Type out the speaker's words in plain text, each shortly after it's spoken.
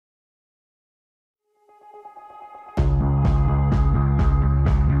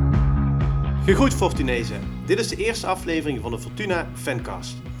Gegroet Fortunezen, dit is de eerste aflevering van de Fortuna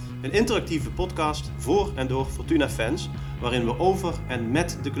Fancast. Een interactieve podcast voor en door Fortuna fans, waarin we over en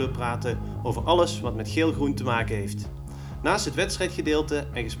met de club praten over alles wat met geel-groen te maken heeft. Naast het wedstrijdgedeelte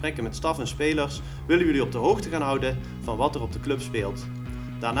en gesprekken met staf en spelers willen we jullie op de hoogte gaan houden van wat er op de club speelt.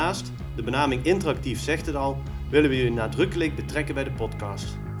 Daarnaast, de benaming interactief zegt het al, willen we jullie nadrukkelijk betrekken bij de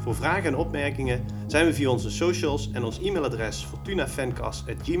podcast. Voor vragen en opmerkingen zijn we via onze socials en ons e-mailadres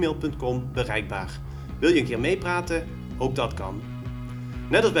fortunafancast@gmail.com bereikbaar. Wil je een keer meepraten? Ook dat kan.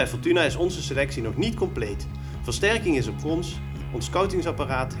 Net als bij Fortuna is onze selectie nog niet compleet. Versterking is op komst, ons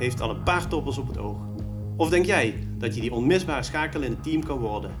scoutingsapparaat heeft al een paar toppers op het oog. Of denk jij dat je die onmisbare schakel in het team kan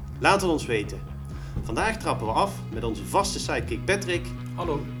worden? Laat het ons weten. Vandaag trappen we af met onze vaste sidekick Patrick.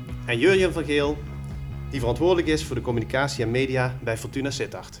 Hallo. En Jurjen van Geel, die verantwoordelijk is voor de communicatie en media bij Fortuna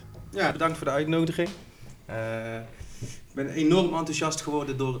Sittard. Ja, bedankt voor de uitnodiging. Ik ben enorm enthousiast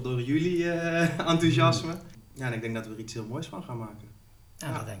geworden door jullie enthousiasme. Ja, en ik denk dat we er iets heel moois van gaan maken.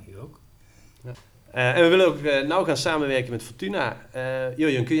 Ja, dat denk ik ook. Ja. En we willen ook nauw gaan samenwerken met Fortuna.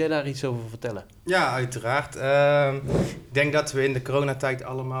 Jurjen, kun jij daar iets over vertellen? Ja, uiteraard. Ik denk dat we in de coronatijd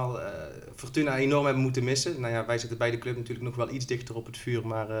allemaal Fortuna enorm hebben moeten missen. Nou ja, wij zitten bij de club natuurlijk nog wel iets dichter op het vuur,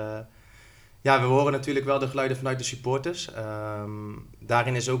 maar ja, we horen natuurlijk wel de geluiden vanuit de supporters.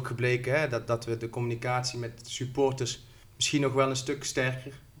 Daarin is ook gebleken dat we de communicatie met de supporters misschien nog wel een stuk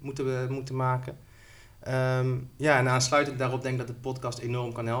sterker moeten maken. Ja, en aansluitend daarop denk ik dat de podcast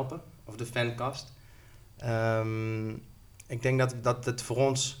enorm kan helpen. Of de fancast. Ik denk dat het voor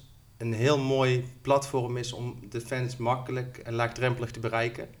ons een heel mooi platform is om de fans makkelijk en laagdrempelig te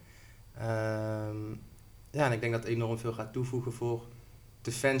bereiken. Ja, en ik denk dat het enorm veel gaat toevoegen voor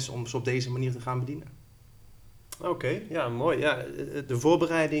de fans om ze op deze manier te gaan bedienen. Oké, ja, mooi. Ja, de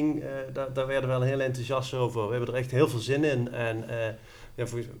voorbereiding, daar werden we wel heel enthousiast over. We hebben er echt heel veel zin in. En ja,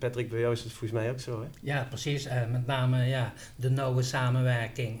 Patrick, bij jou is het volgens mij ook zo, hè? Ja, precies. Met name de nauwe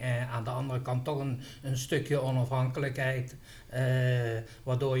samenwerking. Aan de andere kant toch een stukje onafhankelijkheid.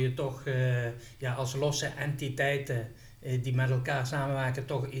 Waardoor je toch als losse entiteiten die met elkaar samenwerken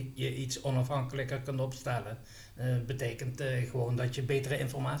toch je iets onafhankelijker kunt opstellen. Betekent gewoon dat je betere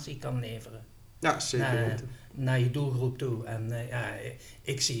informatie kan leveren. Ja, zeker. Naar je doelgroep toe. En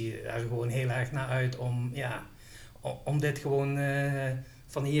ik zie er gewoon heel erg naar uit om dit gewoon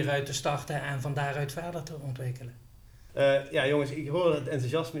van hieruit te starten en van daaruit verder te ontwikkelen. Ja jongens, ik hoor het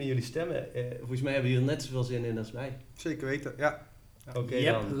enthousiasme in jullie stemmen. Volgens mij hebben jullie er net zoveel zin in als wij. Zeker weten, ja. Oké,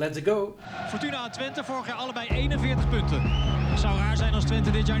 dan. Let's go. Fortuna en Twente, vorig jaar allebei 41 punten. Het zou raar zijn als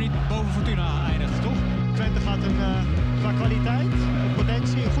Twente dit jaar niet boven Fortuna eindigt, toch? Twente gaat qua kwaliteit,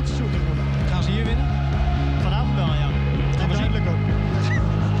 potentie, een goed seizoen worden. Gaan ze hier winnen? Vanavond wel, ja. En duidelijk ook.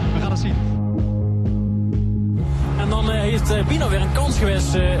 We gaan het zien. En dan heeft Pino weer een kans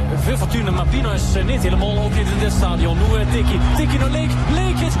geweest voor Fortuna, maar Pino is niet helemaal, ook niet in dit stadion. Nu Tiki naar Lake,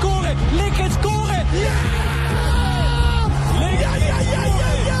 Lake gaat scoren, Lake gaat scoren! Ja! Lake.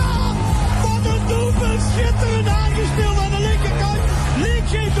 Ja! Wat een doelpunt, schitterend aangespeeld aan de linkerkant. Lake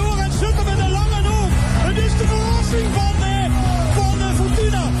geeft door en Sutter met een lange hoog. Het is de verrassing van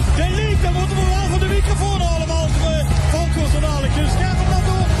Fortuna. De Lake, dan moeten we wel voor de microfoon allemaal focus en dadelijk. Dus scherp het maar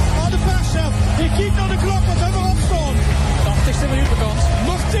door aan de perschef. Ik kijk naar de klok, wat hebben we opstaan? 80ste minuut bekend.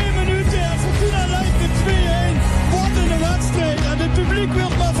 Nog 10 minuten en Fortuna leidt met 2-1. Wat een wedstrijd. En het publiek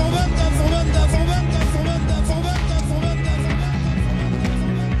wil maar verwend en verwend en verwend en verwend en verwend en verwend en verwend.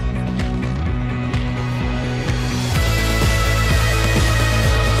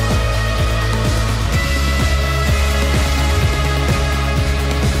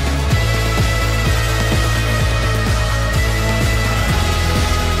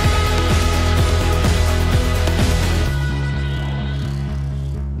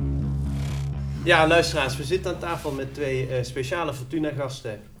 Ja, luisteraars, we zitten aan tafel met twee speciale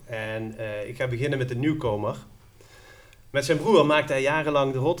Fortuna-gasten. En ik ga beginnen met de nieuwkomer. Met zijn broer maakte hij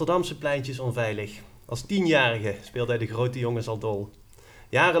jarenlang de Rotterdamse pleintjes onveilig. Als 10-jarige speelde hij de grote jongens al dol.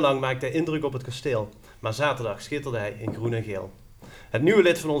 Jarenlang maakte hij indruk op het kasteel, maar zaterdag schitterde hij in groen en geel. Het nieuwe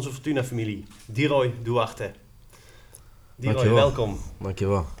lid van onze Fortuna-familie, Deroy Duarte. Deroy, welkom.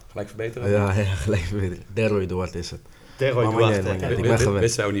 Dankjewel. Gelijk verbeteren? Ja, gelijk verbeteren. Deroy Duarte is het. Deroy Duarte. Ik ben gewend.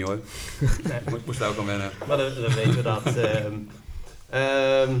 Wist jou niet hoor. Nee. Moest daar ook aan wennen. Maar dan weten we dat.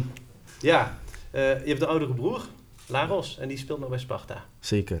 Je hebt een oudere broer, Laros, en die speelt nog bij Sparta.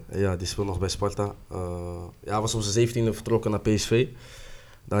 Zeker, ja, die speelt nog bij Sparta. Hij was op zijn 17e vertrokken naar PSV.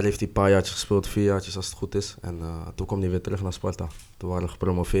 Daar heeft hij een paar jaartjes gespeeld, 4 jaartjes als het goed is. En toen kwam hij weer terug naar Sparta. Toen waren we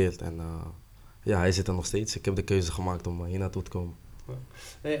gepromoveerd en hij zit er nog steeds. Ik heb de keuze gemaakt om hier naartoe te komen.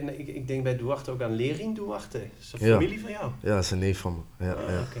 Ik denk bij Duarte ook aan Lerien Duarte. Is dat familie van jou? Ja, dat is een neef van me. Ja.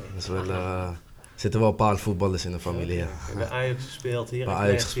 Okay. Dat is wel, zitten wel een paar voetballers in de familie. Ja. Bij Ajax gespeeld, Bij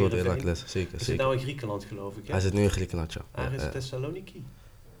Ajax gespeeld, Heracles, zeker. Hij zit nou in Griekenland, geloof ik. Hij zit nu in Griekenland, ja. Aris Thessaloniki.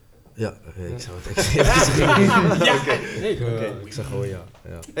 Ja, ik zou het echt zeggen. Ik zeg gewoon ja.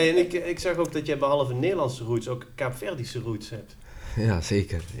 Hey, en ik zag ook dat jij behalve Nederlandse roots ook Kaapverdische roots hebt. Ja,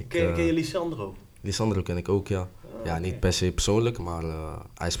 zeker. Ken je Lisandro? Lisandro ken ik ook, ja. Ja, niet per se persoonlijk, maar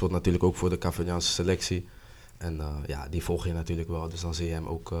hij speelt natuurlijk ook voor de Kaapverdiaanse selectie. En die volg je natuurlijk wel, dus dan zie je hem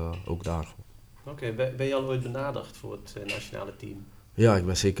ook daar. Oké, ben je al ooit benaderd voor het nationale team? Ja, ik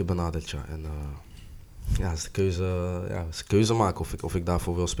ben zeker benaderd, ja. En het is de keuze maken of ik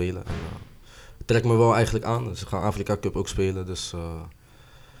daarvoor wil spelen. En, het trekt me wel eigenlijk aan, dus ik ga Afrika Cup ook spelen, dus...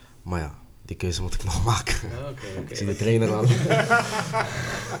 maar ja, die keuze moet ik nog maken. Okay. Ik zie de trainer aan.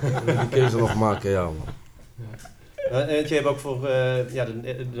 Die keuze nog maken, ja man. Je hebt ook voor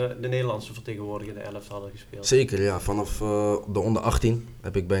de Nederlandse vertegenwoordiger de 11 hadden gespeeld. Zeker, ja. Vanaf de onder 18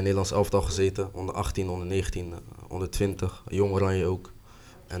 heb ik bij een Nederlands elftal gezeten. Onder 18, onder 19, onder 20. Jong Oranje ook.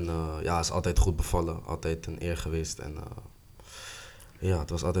 En het is altijd goed bevallen. Altijd een eer geweest. En het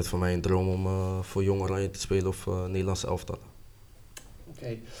was altijd voor mij een droom om voor Jong Oranje te spelen of Nederlandse elftal.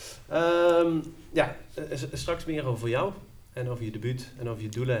 Oké. Straks meer over jou en over je debuut en over je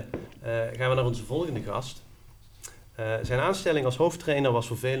doelen. Gaan we naar onze volgende gast. Zijn aanstelling als hoofdtrainer was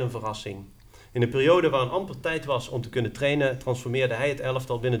voor velen een verrassing. In een periode waar een amper tijd was om te kunnen trainen, transformeerde hij het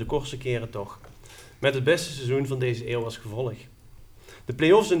elftal binnen de kortste keren toch. Met het beste seizoen van deze eeuw als gevolg. De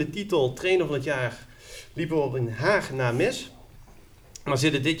play-offs en de titel trainer van het jaar liepen op een haar na mis. Maar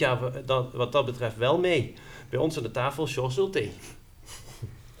zitten dit jaar wat dat betreft wel mee. Bij ons aan de tafel Sjors Ultee.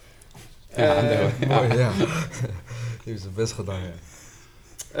 Mooi, ja. Die heeft zijn best gedaan,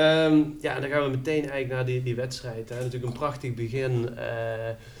 ja. Dan gaan we meteen eigenlijk naar die wedstrijd. Hè. Natuurlijk een prachtig begin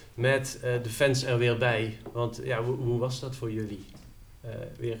met de fans er weer bij. Want hoe was dat voor jullie?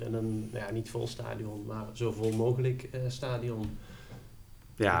 Weer in een niet vol stadion, maar zo vol mogelijk stadion.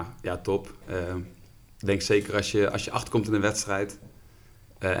 Ja, top. Ik denk zeker als je achterkomt in een wedstrijd.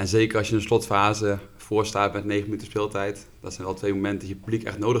 En zeker als je in een slotfase voor staat met 9 minuten speeltijd. Dat zijn wel 2 momenten dat je publiek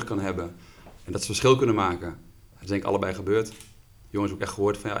echt nodig kan hebben. En dat ze verschil kunnen maken. Dat is denk ik allebei gebeurd. Jongens ook echt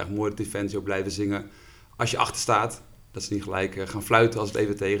gehoord van echt mooi dat die fans ook blijven zingen. Als je achter staat, dat ze niet gelijk gaan fluiten als het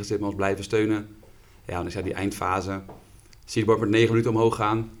even tegen zit, maar ons blijven steunen. Ja, dan is die eindfase. Zie je het bord met 9 minuten omhoog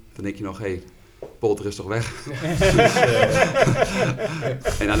gaan, dan denk je nog, Polter is toch weg.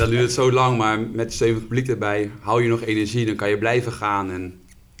 En dan duurt het zo lang, maar met 7 publiek erbij, hou je nog energie, dan kan je blijven gaan. En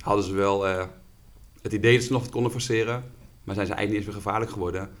hadden ze wel het idee dat ze nog wat konden forceren, maar zijn ze eigenlijk niet eens meer gevaarlijk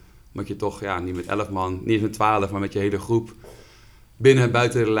geworden. Omdat je toch niet met 11 man, niet eens met 12, maar met je hele groep binnen en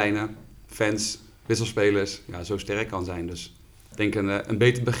buiten de lijnen, fans, wisselspelers, zo sterk kan zijn. Dus ik denk een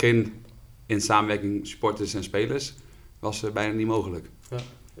beter begin in samenwerking supporters en spelers was bijna niet mogelijk. Ja.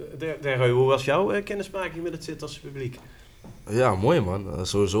 Deroy, hoe was jouw kennismaking met het Zwitserse publiek? Ja, mooi man.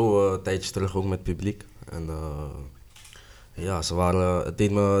 Sowieso een tijdje terug ook met publiek. En ze waren, het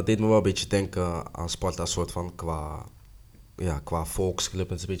deed me wel een beetje denken aan Sparta, soort van qua volksclub.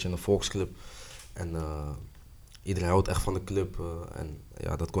 Het is een beetje een volksclub. En iedereen houdt echt van de club en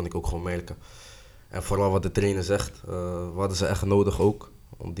dat kon ik ook gewoon merken. En vooral wat de trainer zegt, we hadden ze echt nodig ook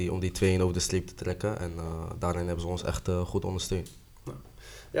om die 2 over de streep te trekken. En daarin hebben ze ons echt goed ondersteund.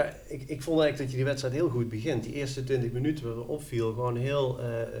 Ja, ik vond eigenlijk dat je die wedstrijd heel goed begint. Die eerste 20 minuten waar we opviel, gewoon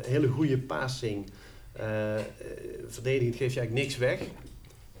hele goede passing. Verdedigend geef je eigenlijk niks weg.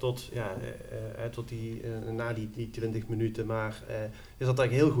 Na die 20 minuten, maar je zat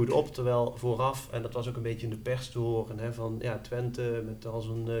eigenlijk heel goed op, terwijl vooraf, en dat was ook een beetje in de pers te horen, van Twente met al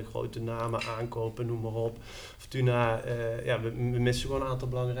zijn grote namen, aankopen, noem maar op. Fortuna, we missen gewoon een aantal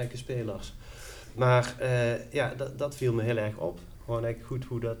belangrijke spelers. Maar dat viel me heel erg op. Gewoon eigenlijk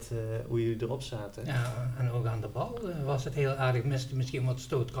goed hoe jullie erop zaten. Ja, en ook aan de bal was het heel aardig, miste misschien wat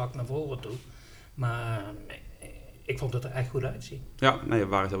stootkracht naar voren toe. Maar ik vond het er echt goed uitzien. Ja, we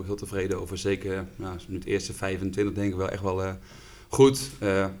waren er ook heel tevreden over. Zeker nu het eerste 25 denk ik wel echt wel goed. In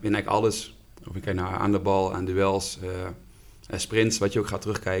eigenlijk alles. Of ik kijk naar aan de bal, aan duels, sprints, wat je ook gaat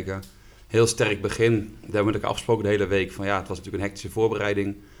terugkijken. Heel sterk begin. Daar hebben we met elkaar afgesproken de hele week. Van het was natuurlijk een hectische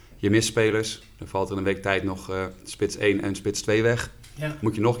voorbereiding. Je mist spelers. Dan valt er in een week tijd nog spits 1 en spits 2 weg. Ja.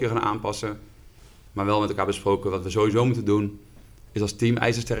 Moet je nog een keer gaan aanpassen. Maar wel met elkaar besproken wat we sowieso moeten doen. Is als team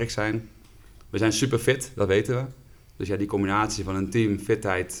ijzersterk zijn. We zijn super fit, dat weten we. Dus die combinatie van een team,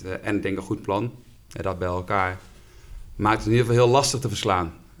 fitheid en denk een goed plan. Dat bij elkaar maakt het in ieder geval heel lastig te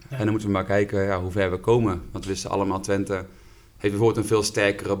verslaan. Ja. En dan moeten we maar kijken hoe ver we komen. Want we wisten allemaal, Twente heeft bijvoorbeeld een veel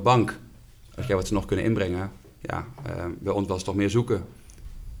sterkere bank. Wat ze nog kunnen inbrengen. bij ons was het toch meer zoeken.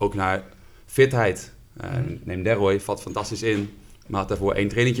 Ook naar fitheid. Neem Deroy, valt fantastisch in, maar had daarvoor 1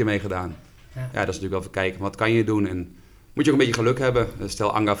 trainingje mee gedaan. Ja, dat is natuurlijk wel even kijken, wat kan je doen? En moet je ook een beetje geluk hebben.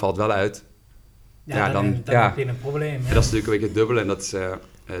 Stel, Anga valt wel uit. Dan heb je een probleem. En dat is natuurlijk een beetje het dubbele. En dat is,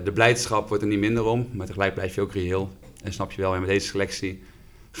 de blijdschap wordt er niet minder om, maar tegelijk blijf je ook reëel. En snap je wel, met deze selectie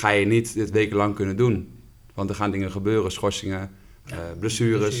ga je niet dit wekenlang kunnen doen. Want er gaan dingen gebeuren, schorsingen,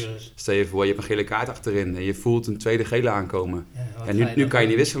 blessures. Stel je voor, je hebt een gele kaart achterin en je voelt een tweede gele aankomen. Ja, en nu kan je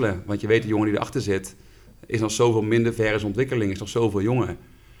niet wisselen, want je weet de jongen die erachter zit is nog zoveel minder ver in zijn ontwikkeling, is nog zoveel jonger.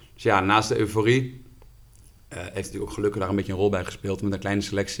 Dus ja, naast de euforie heeft natuurlijk ook gelukkig daar een beetje een rol bij gespeeld. Met een kleine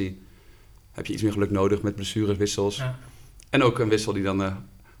selectie heb je iets meer geluk nodig met blessures, wissels. Ja. En ook een wissel die dan,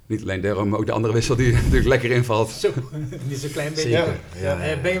 niet alleen Deroy, maar ook de andere wissel die natuurlijk lekker invalt. Zo, die is een klein beetje.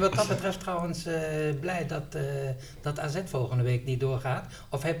 Ja. Ben je wat dat betreft trouwens blij dat AZ volgende week niet doorgaat?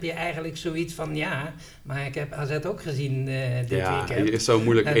 Of heb je eigenlijk zoiets van, maar ik heb AZ ook gezien dit weekend. Ja, het is zo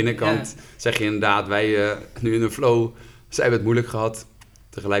moeilijk. Aan de ene kant zeg je inderdaad, wij nu in een flow, zij hebben het moeilijk gehad.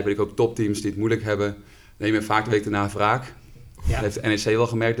 Tegelijk weet ik ook topteams die het moeilijk hebben. Neem je vaak de week daarna wraak. Ja. Dat heeft de NEC wel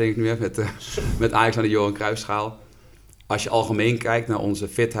gemerkt, denk ik nu, met Ajax aan de Johan Cruijffschaal. Als je algemeen kijkt naar onze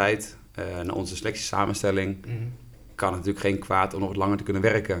fitheid, naar onze selectiesamenstelling, kan het natuurlijk geen kwaad om nog wat langer te kunnen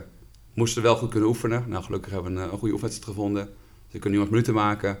werken. Moesten wel goed kunnen oefenen. Nou, gelukkig hebben we een goede oefenwedstrijd gevonden. Dus we kunnen nu nog minuten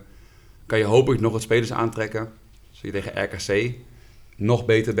maken. Kan je hopelijk nog wat spelers aantrekken, zodat je tegen RKC nog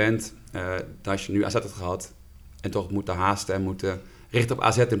beter bent dan als je nu AZ hebt gehad. En toch moeten haasten en moeten richten op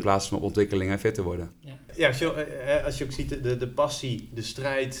AZ in plaats van op ontwikkeling en fit te worden. Ja, als je ook ziet de passie, de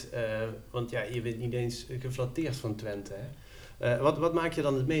strijd, want je bent niet eens geflatteerd van Twente. Hè? Wat maak je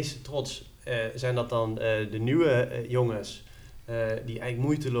dan het meeste trots? Zijn dat dan de nieuwe jongens die eigenlijk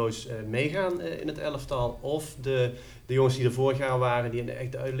moeiteloos meegaan in het elftal? Of de jongens die er vorig jaar waren, die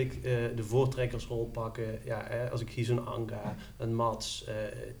echt duidelijk de voortrekkersrol pakken? Als ik zie zo'n Anga, een Mats,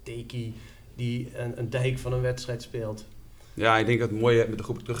 Teki, die een dijk van een wedstrijd speelt. Ja, ik denk dat het mooie met de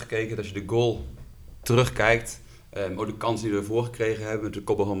groep teruggekeken, dat als je de goal terugkijkt, ook de kansen die we ervoor gekregen hebben, met de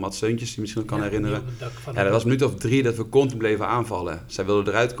koppel van Mats Seuntjes, die je misschien nog kan herinneren. Dat was een minuut of 3 dat we continu bleven aanvallen. Zij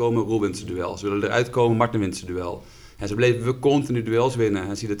wilden eruit komen, Roel wint zijn duel. Ze wilden eruit komen, Martin wint zijn duel. En ze bleven we continu duels winnen.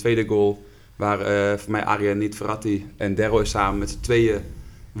 En zie de tweede goal, waar voor mij Arjen niet Verratti en Deroy samen met z'n tweeën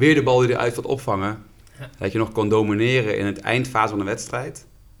weer de bal die eruit valt opvangen. Dat je nog kon domineren in het eindfase van de wedstrijd.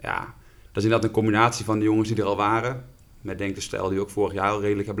 Ja, dat is inderdaad een combinatie van de jongens die er al waren. Met denk de stijl die we ook vorig jaar al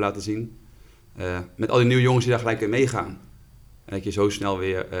redelijk hebben laten zien. Met al die nieuwe jongens die daar gelijk in meegaan. En dat je zo snel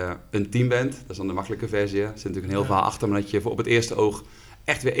weer een team bent. Dat is dan de makkelijke versie. Er zit natuurlijk een heel verhaal achter. Maar dat je op het eerste oog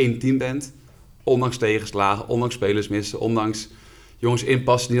echt weer 1 team bent. Ondanks tegenslagen, ondanks spelers missen. Ondanks jongens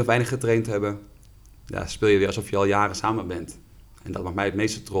inpassen die nog weinig getraind hebben. Ja, speel je weer alsof je al jaren samen bent. En dat maakt mij het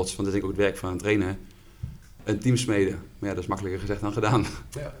meeste trots. Want dat is denk ik ook het werk van een trainer. Een team smeden. Maar ja, dat is makkelijker gezegd dan gedaan.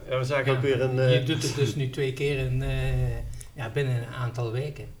 Ja, we zagen ook weer een... Je doet het dus nu 2 keer binnen een aantal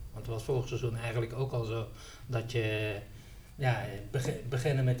weken. Want het was vorig seizoen eigenlijk ook al zo dat je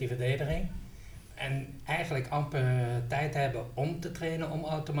beginnen met die verdediging. En eigenlijk amper tijd hebben om te trainen, om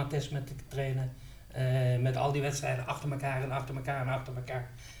automatisme te trainen. Met al die wedstrijden achter elkaar en achter elkaar en achter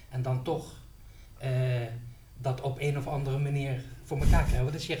elkaar. En dan toch dat op een of andere manier voor elkaar krijgen.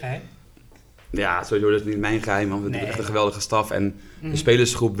 Wat is je geheim? Ja, sowieso, dat is niet mijn geheim, want we hebben echt een geweldige staf. En de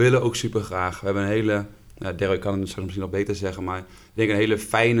spelersgroep willen ook super graag. We hebben een hele, Deroy kan het misschien nog beter zeggen, maar ik denk een hele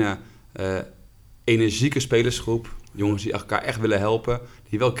fijne, energieke spelersgroep. Jongens die elkaar echt willen helpen,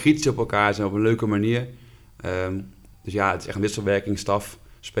 die wel kritisch op elkaar zijn op een leuke manier. Dus ja, het is echt een wisselwerking, staf,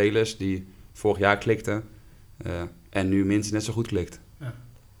 spelers die vorig jaar klikten en nu minstens net zo goed klikt.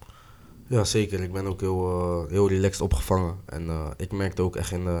 Ja, zeker. Ik ben ook heel relaxed opgevangen. En ik merkte ook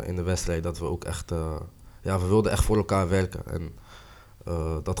echt in de wedstrijd dat we ook echt... we wilden echt voor elkaar werken. En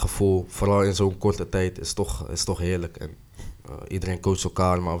dat gevoel, vooral in zo'n korte tijd, is toch heerlijk. En iedereen coacht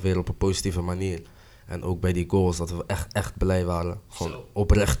elkaar, maar weer op een positieve manier. En ook bij die goals, dat we echt blij waren. Gewoon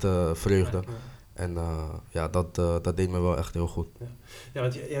oprechte vreugde. En dat deed me wel echt heel goed. Ja,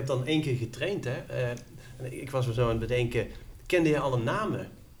 want je hebt dan 1 keer getraind, hè? Ik was me zo aan het bedenken, kende je alle namen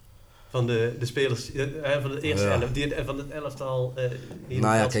van de spelers van het eerste elftal, van het elftal die in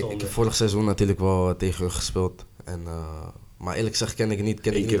het veld stonden? Ik heb vorig seizoen natuurlijk wel tegen hun gespeeld. Maar eerlijk gezegd ken ik niet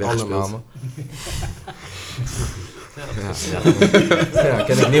alle namen.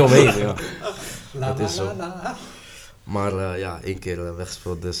 Ken ik niet omheen. Ja. Dat is zo. Maar 1 keer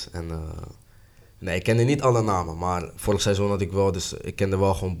weggespeeld dus. Nee, ik kende niet alle namen, maar vorig seizoen had ik wel, dus ik kende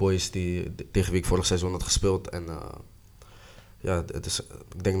wel gewoon boys tegen wie ik vorig seizoen had gespeeld. En het is,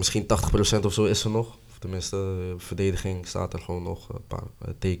 ik denk misschien 80% of zo is er nog. Of tenminste, verdediging staat er gewoon nog een paar.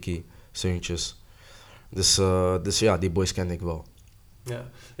 Teki, Seuntjes. Dus ja, die boys ken ik wel.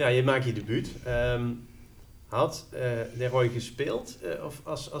 Ja, je maakt je debuut. Had Deroy gespeeld of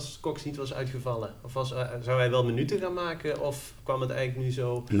als Cox niet was uitgevallen? Of zou hij wel minuten gaan maken of kwam het eigenlijk nu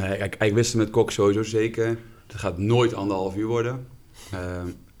zo? Nee, kijk, ik wist het met Cox sowieso zeker. Het gaat nooit 1,5 uur worden.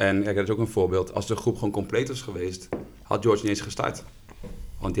 En kijk, dat is ook een voorbeeld. Als de groep gewoon compleet was geweest, had Sjors niet eens gestart.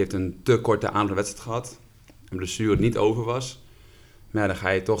 Want die heeft een te korte aantal wedstrijd gehad. Een blessure niet over was. Maar ja, dan ga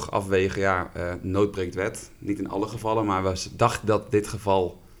je toch afwegen, nood breekt wet. Niet in alle gevallen, maar we dachten dat dit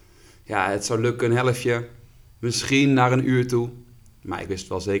geval... Ja, het zou lukken, een helftje. Misschien naar een uur toe. Maar ik wist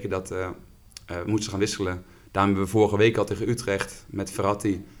wel zeker dat we moesten gaan wisselen. Daarom hebben we vorige week al tegen Utrecht met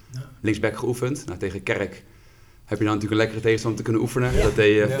Verratti linksback geoefend. Nou, tegen Kerk heb je dan natuurlijk een lekkere tegenstander te kunnen oefenen. Ja. Dat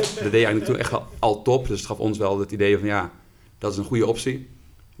deed eigenlijk toen echt al top. Dus het gaf ons wel het idee van dat is een goede optie.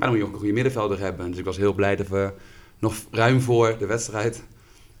 Maar dan moet je ook een goede middenvelder hebben. Dus ik was heel blij dat we nog ruim voor de wedstrijd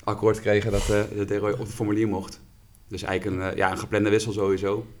akkoord kregen dat Deroy op het formulier mocht. Dus eigenlijk een geplande wissel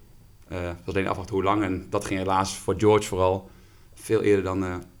sowieso. Het was alleen afwachten hoe lang. En dat ging helaas voor Sjors vooral veel eerder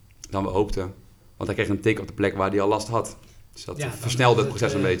dan we hoopten. Want hij kreeg een tik op de plek waar hij al last had. Dus dat versnelde het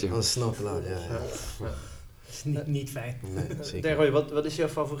proces een beetje. Dat is snel klaar, ja. Dat is niet fijn. Nee, Deroy, wat is jouw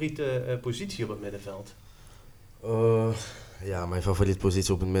favoriete positie op het middenveld? Mijn favoriete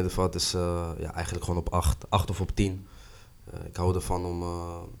positie op het middenveld is eigenlijk gewoon op 8 of op 10. Ik hou ervan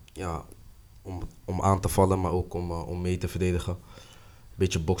om aan te vallen, maar ook om mee te verdedigen.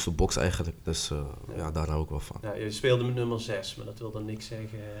 Beetje box-to-box eigenlijk, dus daar hou ik wel van. Ja, je speelde met nummer 6, maar dat wil dan niks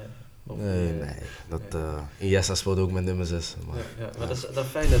zeggen. Iniesta speelde ook met nummer 6. Maar dat is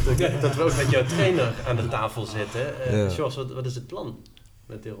fijn dat we ook met jouw trainer aan de tafel zitten. Sjors, wat is het plan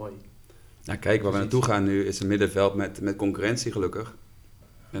met Deroy? Nou kijk, waar we naartoe gaan nu is een middenveld met concurrentie gelukkig.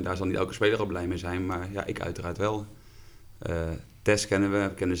 En daar zal niet elke speler al blij mee zijn, maar ik uiteraard wel. Tess kennen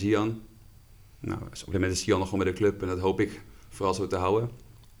we kennen Zian. Nou, op dit moment is Zian nog gewoon bij de club en dat hoop ik vooral zo te houden.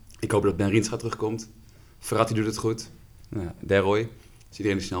 Ik hoop dat Ben Rienstra terugkomt. Verratti doet het goed. Deroy, als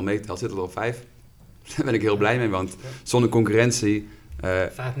iedereen die snel meetelt, zit er al op 5. Daar ben ik heel blij mee, want zonder concurrentie...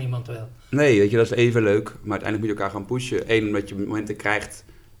 Vaak niemand wel. Nee, weet je, dat is even leuk, maar uiteindelijk moet je elkaar gaan pushen. 1, omdat je momenten krijgt,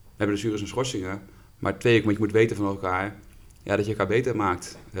 we hebben blessures en schorsingen. Maar 2, omdat je moet weten van elkaar, dat je elkaar beter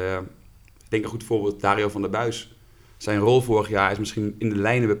maakt. Ik denk een goed voorbeeld, Dario van der Buis. Zijn rol vorig jaar is misschien in de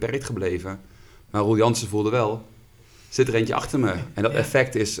lijnen beperkt gebleven. Maar Roel Jansen voelde wel, zit er eentje achter me. En dat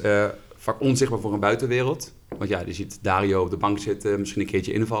effect is vaak onzichtbaar voor een buitenwereld. Want je ziet Dario op de bank zitten, misschien een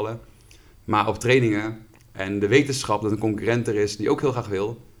keertje invallen. Maar op trainingen en de wetenschap dat een concurrent er is die ook heel graag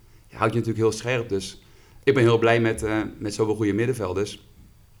wil, houdt je natuurlijk heel scherp. Dus ik ben heel blij met zoveel goede middenvelders.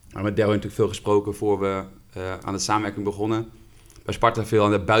 Maar met Deroy natuurlijk veel gesproken voor we aan de samenwerking begonnen. Bij Sparta veel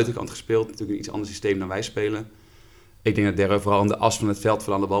aan de buitenkant gespeeld. Natuurlijk een iets ander systeem dan wij spelen. Ik denk dat Deroy vooral aan de as van het veld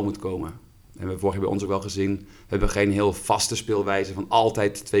van aan de bal moet komen. En we hebben vorig jaar bij ons ook wel gezien. We hebben geen heel vaste speelwijze van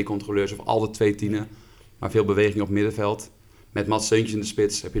altijd 2 controleurs of altijd 2 tienen. Maar veel beweging op middenveld. Met Mats Seuntjes in de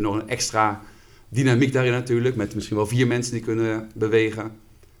spits heb je nog een extra dynamiek daarin natuurlijk. Met misschien wel 4 mensen die kunnen bewegen.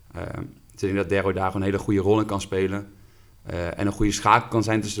 Ik denk dat Deroy daar gewoon een hele goede rol in kan spelen. En een goede schakel kan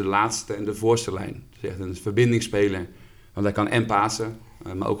zijn tussen de laatste en de voorste lijn. Dus echt een verbindingsspeler. Want hij kan en pasen,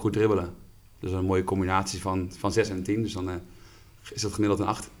 maar ook goed dribbelen. Dus een mooie combinatie van 6 en 10. Dus dan is dat gemiddeld een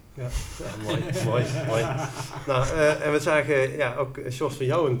 8. Ja, mooi. Nou, en we zagen ook Sjors van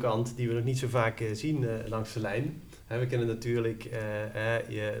jou een kant die we nog niet zo vaak zien langs de lijn. We kennen natuurlijk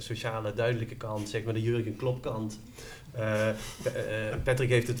je sociale duidelijke kant, zeg maar de Jurgen Klopp kant. Patrick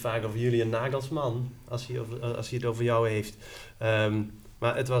heeft het vaak over Julian Nagelsman, als hij het over jou heeft.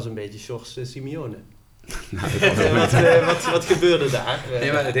 Maar het was een beetje Sjors Simeone. Wat gebeurde daar?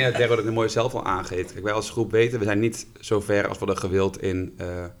 Nee, maar ik denk dat Deroy het een mooi zelf al aangeeft. Kijk, wij als groep weten, we zijn niet zo ver als we dat gewild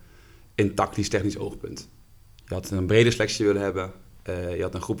in tactisch-technisch oogpunt. Je had een brede selectie willen hebben. Je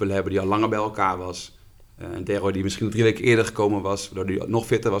had een groep willen hebben die al langer bij elkaar was. Een Deroy die misschien 3 weken eerder gekomen was, waardoor hij nog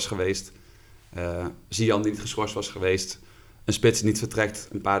fitter was geweest. Zian die niet geschorst was geweest. Een spits die niet vertrekt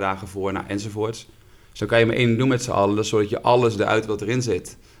een paar dagen voor, enzovoorts. Zo kan je maar 1 doen met z'n allen, zodat je alles eruit wat erin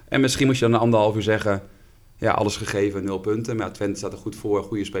zit. En misschien moet je dan 1,5 uur zeggen, alles gegeven, 0 punten. Maar Twente staat er goed voor,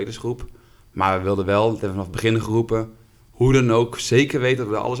 goede spelersgroep. Maar we wilden wel, dat hebben we vanaf het begin geroepen, hoe dan ook zeker weten dat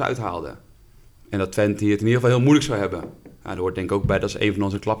we er alles uithaalden. En dat Twente hier het in ieder geval heel moeilijk zou hebben. Daar hoort denk ik ook bij dat als een van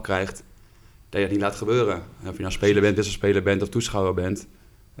ons een klap krijgt, dat je dat niet laat gebeuren. En of je nou speler bent, wisselspeler bent of toeschouwer bent.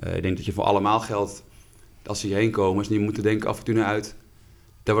 Ik denk dat je voor allemaal geldt, als ze hierheen komen, ze niet moeten denken af en toe naar uit.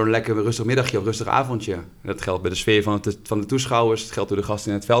 Dat wordt een lekker rustig middagje of rustig avondje. En dat geldt bij de sfeer van de toeschouwers. Het geldt door de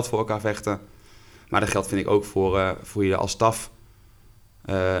gasten in het veld voor elkaar vechten. Maar dat geldt vind ik ook voor je als staf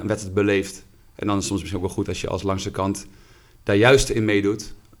een wedstrijd beleeft. En dan is het soms misschien ook wel goed als je als langs de kant daar juist in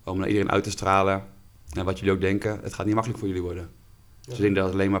meedoet. Om naar iedereen uit te stralen. En wat jullie ook denken, het gaat niet makkelijk voor jullie worden. Dus ik denk dat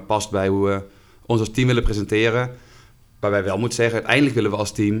het alleen maar past bij hoe we ons als team willen presenteren. Waarbij wel moet zeggen, uiteindelijk willen we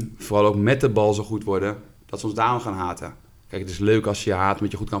als team vooral ook met de bal zo goed worden dat ze ons daarom gaan haten. Kijk, het is leuk als je je haat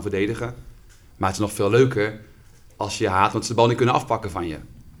omdat je goed kan verdedigen. Maar het is nog veel leuker als je haat want ze de bal niet kunnen afpakken van je.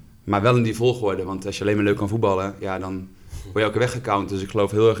 Maar wel in die volgorde, want als je alleen maar leuk kan voetballen, ja, dan word je elke weg gecounterd. Dus ik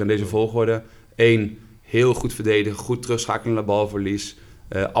geloof heel erg in deze volgorde. 1, heel goed verdedigen, goed terugschakelen naar balverlies.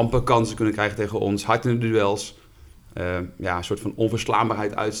 Amper kansen kunnen krijgen tegen ons, hard in de duels. Een soort van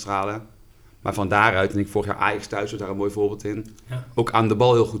onverslaanbaarheid uitstralen. Maar van daaruit, en ik vorig jaar Ajax thuis was daar een mooi voorbeeld in. Ja. Ook aan de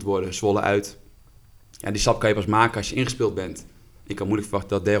bal heel goed worden, Zwolle uit. Ja, die stap kan je pas maken als je ingespeeld bent. Ik kan moeilijk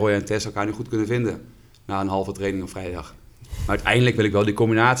verwachten dat Deroy en Tess elkaar nu goed kunnen vinden. Na een halve training op vrijdag. Maar uiteindelijk wil ik wel die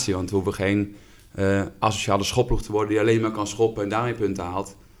combinatie. Want we hoeven geen asociale schopploeg te worden die alleen maar kan schoppen en daarmee punten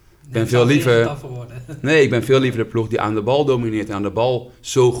haalt. Ik ben veel liever de ploeg die aan de bal domineert en aan de bal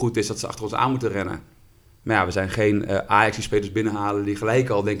zo goed is dat ze achter ons aan moeten rennen. Maar ja, we zijn geen Ajax die spelers binnenhalen die gelijk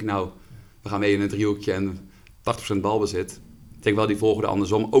al denken, nou, we gaan mee in een driehoekje en 80% balbezit. Ik denk wel die volgende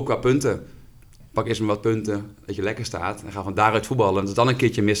andersom, ook qua punten. Pak eerst maar wat punten, dat je lekker staat en ga van daaruit voetballen. En als het dan een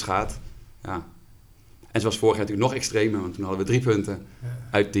keertje misgaat, ja. En zoals vorig jaar natuurlijk nog extremer, want toen hadden we 3 punten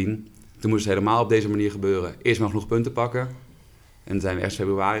uit 10. Toen moest het helemaal op deze manier gebeuren. Eerst maar genoeg punten pakken. En dan zijn we ergens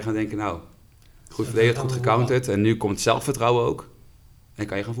februari gaan denken, nou, goed verdedigd, goed gecounterd. En nu komt het zelfvertrouwen ook. En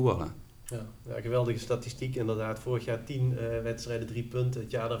kan je gaan voetballen. Ja, geweldige statistiek inderdaad. Vorig jaar 10 wedstrijden, 3 punten.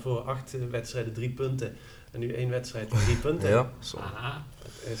 Het jaar daarvoor 8 wedstrijden, 3 punten. En nu 1 wedstrijd, 3 punten. Ja, zo.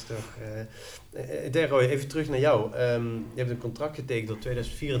 Dat is toch... Deroy, even terug naar jou. Je hebt een contract getekend tot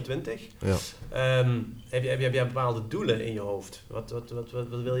 2024. Ja. Heb jij bepaalde doelen in je hoofd? Wat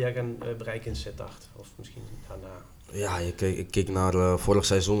wil jij gaan bereiken in Sittard? Of misschien daarna? Ja, ik keek naar vorig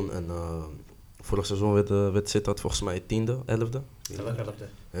seizoen. En vorig seizoen werd Sittard volgens mij 10e, 11e. 11e.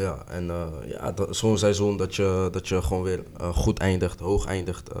 Ja, en zo'n seizoen dat je gewoon weer goed eindigt, hoog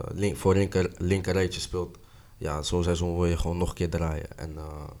eindigt, voor linker rijtje speelt. Ja, zo'n seizoen wil je gewoon nog een keer draaien. En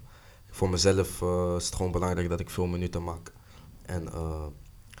voor mezelf is het gewoon belangrijk dat ik veel minuten maak. En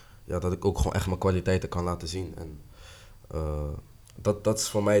dat ik ook gewoon echt mijn kwaliteiten kan laten zien. En dat is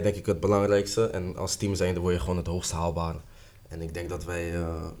voor mij denk ik het belangrijkste. En als team zijnde word je gewoon het hoogst haalbare. En ik denk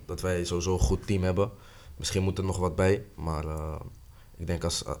dat wij sowieso een goed team hebben. Misschien moet er nog wat bij, maar ik denk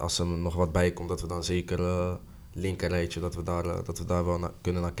als er nog wat bij komt, dat we dan zeker linkerrijtje, dat we daar wel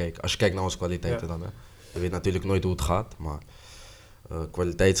kunnen naar kijken. Als je kijkt naar onze kwaliteiten dan. Hè. Je weet natuurlijk nooit hoe het gaat, maar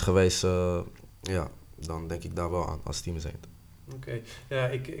kwaliteitsgewijs, dan denk ik daar wel aan als team zijn. Oké. Ja,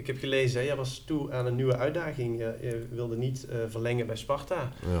 ik heb gelezen, hè, jij was toe aan een nieuwe uitdaging. Je wilde niet verlengen bij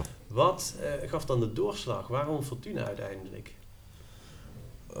Sparta. Ja. Wat gaf dan de doorslag? Waarom Fortuna uiteindelijk?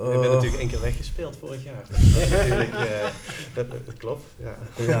 Je bent natuurlijk 1 keer weggespeeld vorig jaar. Dat klopt.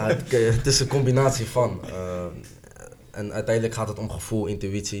 Ja, het is een combinatie van. En uiteindelijk gaat het om gevoel,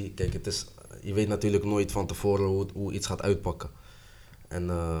 intuïtie. Kijk, je weet natuurlijk nooit van tevoren hoe iets gaat uitpakken. En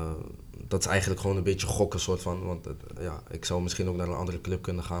dat is eigenlijk gewoon een beetje gokken soort van. Want ik zou misschien ook naar een andere club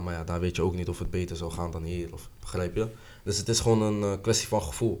kunnen gaan. Maar ja, daar weet je ook niet of het beter zou gaan dan hier. Of, begrijp je? Dus het is gewoon een kwestie van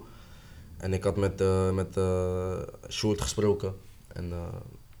gevoel. En ik had met Sjors gesproken. En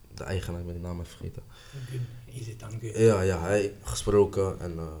de eigenaar, ik ben de naam even vergeten. Ja, hij gesproken.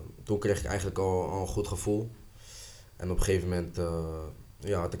 En toen kreeg ik eigenlijk al een goed gevoel. En op een gegeven moment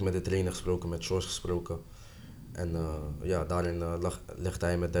had ik met de trainer gesproken, met Sjors gesproken. En daarin legde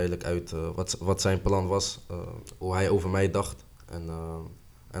hij me duidelijk uit wat zijn plan was, hoe hij over mij dacht.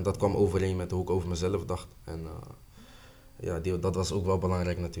 En dat kwam overeen met hoe ik over mezelf dacht. En dat was ook wel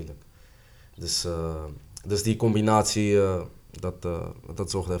belangrijk natuurlijk. Dus die combinatie,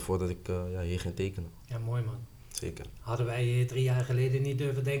 dat zorgde ervoor dat ik hier ging tekenen. Ja, mooi man. Zeker. Hadden wij 3 jaar geleden niet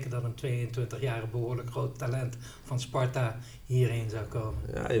durven denken dat een 22-jarige behoorlijk groot talent van Sparta hierheen zou komen.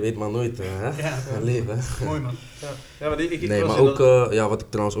 Ja, je weet maar nooit, hè? Ja, leven. Mooi man. Ja, maar wat ik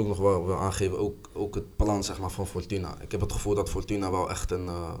trouwens ook nog wel wil aangeven, ook het plan zeg maar, van Fortuna. Ik heb het gevoel dat Fortuna wel echt een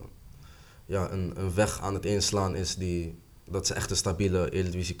weg aan het inslaan is dat ze echt een stabiele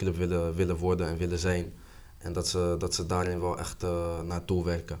Eredivisieclub willen worden en willen zijn. En dat ze daarin wel echt naartoe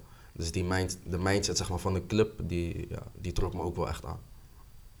werken. Dus de mindset zeg maar, van de club, die trok me ook wel echt aan.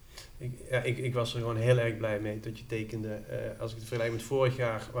 Ik was er gewoon heel erg blij mee dat je tekende. Als ik het vergelijk met vorig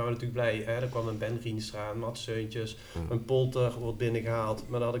jaar, waren we natuurlijk blij. Er kwam een Ben Rienstra, een Mats Seuntjes, een Polter wordt binnengehaald.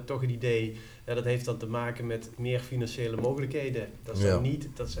 Maar dan had ik toch het idee, dat heeft dan te maken met meer financiële mogelijkheden. Dat is niet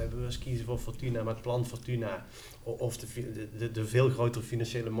dat zij bewust kiezen voor Fortuna, maar het plan Fortuna. Of de veel grotere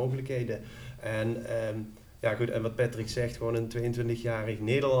financiële mogelijkheden. En goed, en wat Patrick zegt, gewoon een 22-jarig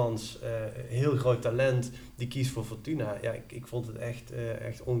Nederlands, heel groot talent, die kiest voor Fortuna. Ja, ik vond het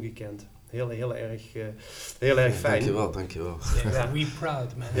echt ongekend. Heel erg fijn. Dankjewel. Ja. We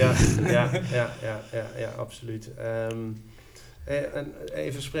proud, man. Ja, absoluut. En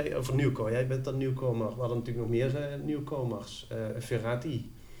even spreken over nieuwkomer. Jij bent dan nieuwkomer. We hadden natuurlijk nog meer nieuwkomers.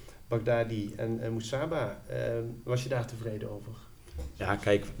 Ferrati, Baghdadi en Moussaba. Was je daar tevreden over? Ja,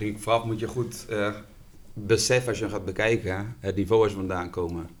 kijk, vooraf moet je goed beseffen als je gaat bekijken het niveau waar ze vandaan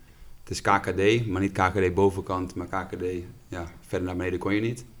komen. Het is KKD, maar niet KKD bovenkant, maar KKD, verder naar beneden kon je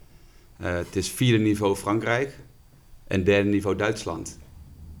niet. Het is 4e niveau Frankrijk en 3e niveau Duitsland.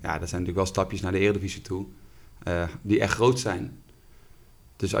 Ja, dat zijn natuurlijk wel stapjes naar de Eredivisie toe, die echt groot zijn.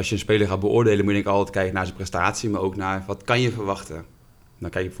 Dus als je een speler gaat beoordelen, moet je altijd kijken naar zijn prestatie, maar ook naar wat kan je verwachten. Dan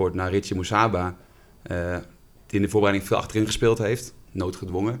kijk je bijvoorbeeld naar Richie Moussaba, die in de voorbereiding veel achterin gespeeld heeft,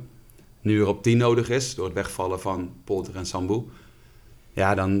 noodgedwongen. Nu er op 10 nodig is, door het wegvallen van Polter en Sambu.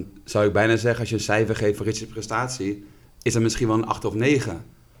 Ja, dan zou ik bijna zeggen, als je een cijfer geeft voor Richie's prestatie, is dat misschien wel een 8 of 9.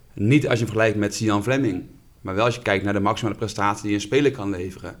 Niet als je hem vergelijkt met Sian Fleming, maar wel als je kijkt naar de maximale prestatie die een speler kan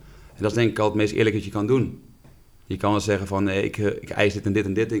leveren. En dat is denk ik al het meest eerlijk dat je kan doen. Je kan wel zeggen van, ik eis dit en dit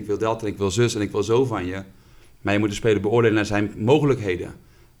en dit, ik wil dat en ik wil zus en ik wil zo van je. Maar je moet de speler beoordelen naar zijn mogelijkheden.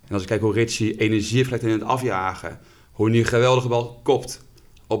 En als ik kijk hoe Richie energie heeft in het afjagen, hoe hij een geweldige bal kopt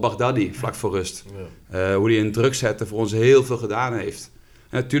op Baghdadi vlak voor rust. Ja. Hoe hij in druk zetten voor ons heel veel gedaan heeft.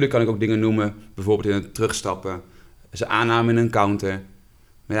 En natuurlijk kan ik ook dingen noemen, bijvoorbeeld in het terugstappen, zijn aanname in een counter.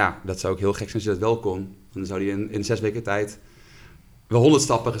 Maar ja, dat zou ook heel gek zijn als hij dat wel kon. Dan zou hij in 6 weken tijd wel 100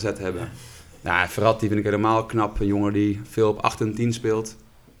 stappen gezet hebben. Ja, Ferrati vind ik helemaal knap. Een jongen die veel op 8 en 10 speelt.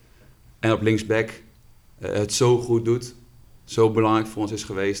 En op linksback het zo goed doet. Zo belangrijk voor ons is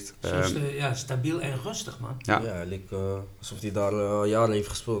geweest. Stabiel en rustig, man. Ja, het leek alsof hij daar jaren heeft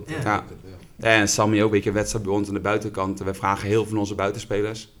gespeeld. Ja. En Sammy ook, weet je, wedstrijd bij ons aan de buitenkant. We vragen heel veel van onze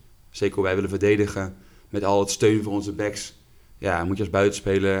buitenspelers. Zeker hoe wij willen verdedigen. Met al het steun voor onze backs. Ja, moet je als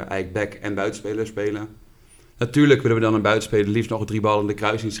buitenspeler eigenlijk back en buitenspeler spelen. Natuurlijk willen we dan een buitenspeler liefst nog 3 ballen in de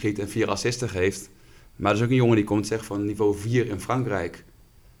kruising schiet en 4 assisten geeft. Maar er is ook een jongen die komt zeg van niveau 4 in Frankrijk.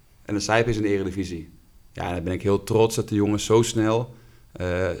 En de Sijp is in de Eredivisie. Ja, dan ben ik heel trots dat de jongens zo snel,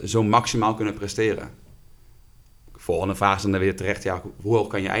 zo maximaal kunnen presteren. De volgende vraag is dan weer terecht, ja, hoe hoog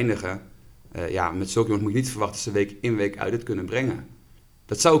kan je eindigen? Met zulke jongens moet je niet verwachten dat ze week in week uit het kunnen brengen.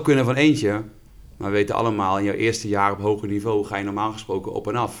 Dat zou kunnen van eentje, maar we weten allemaal, in jouw eerste jaar op hoger niveau ga je normaal gesproken op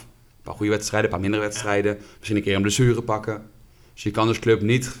en af. Een paar goede wedstrijden, een paar mindere wedstrijden, misschien een keer een blessure pakken. Dus je kan als club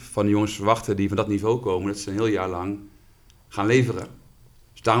niet van de jongens verwachten die van dat niveau komen, dat ze een heel jaar lang gaan leveren.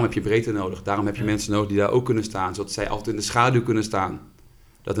 Dus daarom heb je breedte nodig. Daarom heb je mensen nodig die daar ook kunnen staan. Zodat zij altijd in de schaduw kunnen staan.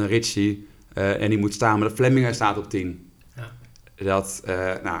 Dat een Richie en die moet staan, maar dat Fleming er staat op 10. Ja. Dat,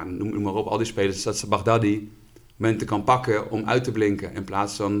 noem maar op, al die spelers. Dat ze Baghdadi momenten kan pakken om uit te blinken. In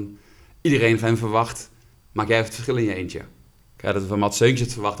plaats van iedereen van hem verwacht, maak jij even het verschil in je eentje. Kijk, dat we van Mats Seuntjes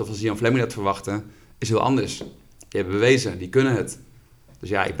het verwachten of van Sian Fleming dat verwachten, is heel anders. Die hebben bewezen, die kunnen het. Dus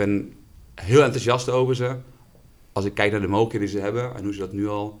ja, ik ben heel enthousiast over ze. Als ik kijk naar de mogelijkheden die ze hebben en hoe ze dat nu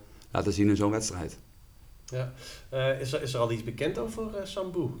al laten zien in zo'n wedstrijd. Ja. Is er al iets bekend over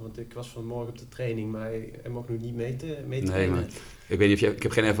Sambu? Want ik was vanmorgen op de training, maar hij mocht nu niet mee trainen. Maar ik weet niet ik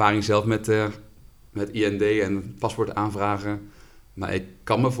heb geen ervaring zelf met IND en paspoort aanvragen. Maar ik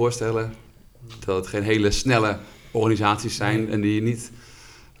kan me voorstellen dat het geen hele snelle organisaties zijn en die niet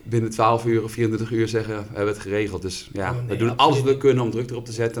binnen 12 uur of 24 uur zeggen, we hebben het geregeld. Dus ja, we doen alles wat we kunnen om druk erop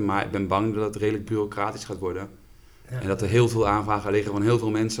te zetten, maar ik ben bang dat het redelijk bureaucratisch gaat worden. Ja. En dat er heel veel aanvragen liggen van heel veel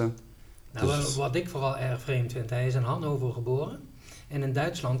mensen. Nou, dus wat ik vooral erg vreemd vind, hij is in Hannover geboren. En in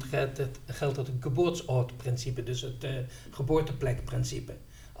Duitsland geldt het geboortsoortprincipe, dus het geboorteplekprincipe.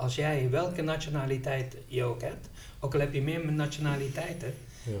 Als jij welke nationaliteit je ook hebt, ook al heb je meer nationaliteiten,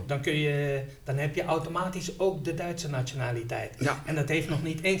 dan heb je automatisch ook de Duitse nationaliteit. Ja. En dat heeft nog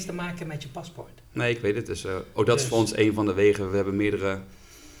niet eens te maken met je paspoort. Nee, ik weet het. Dus, dat is voor ons een van de wegen. We hebben meerdere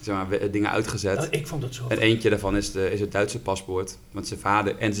dingen uitgezet. Ik vond het zo. En eentje daarvan is het Duitse paspoort. Want zijn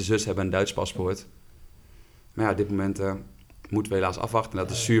vader en zijn zus hebben een Duits paspoort. Maar ja, op dit moment moeten we helaas afwachten.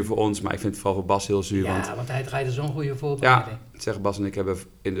 Dat is zuur voor ons, maar ik vind het vooral voor Bas heel zuur. Ja, want hij draaide zo'n goede voorbereiding. Ja, zeggen Bas en ik hebben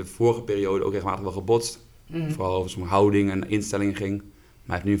in de vorige periode ook regelmatig wel gebotst. Mm-hmm. Vooral over zijn houding en instelling ging. Maar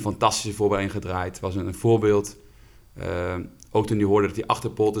hij heeft nu een fantastische voorbereiding gedraaid. Het was een voorbeeld. Ook toen hij hoorde dat hij achter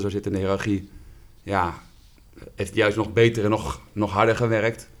Polter zou zitten in de hiërarchie. Ja, heeft hij juist nog beter en nog harder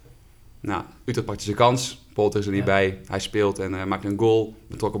gewerkt. Nou, Utrecht pakte zijn kans. Polter is er niet bij. Hij speelt en maakt een goal.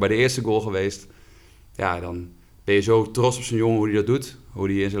 Betrokken bij de eerste goal geweest. Ja, dan ben je zo trots op zijn jongen hoe hij dat doet. Hoe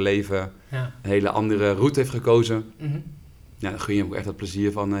hij in zijn leven een hele andere route heeft gekozen. Mm-hmm. Ja, dan gun je hem ook echt het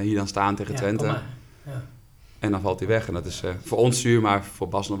plezier van hier dan staan tegen Twente. Ja. En dan valt hij weg. En dat is voor ons zuur, maar voor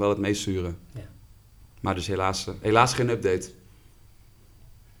Bas nog wel het meest zure. Ja. Maar dus helaas geen update.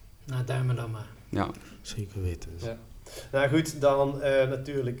 Nou, duimen dan maar. Ja. Zeker weten. Dus. Ja. Nou goed, dan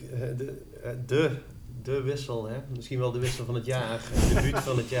natuurlijk de wissel, hè? Misschien wel de wissel van het jaar, de debuut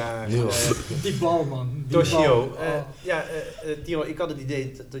van het jaar. Die bal, man. Toshio. Deroy, ik had het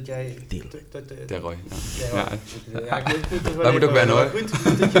idee dat jij... Deroy. Ik moet er wel dat moet ook wennen, hoor. Goed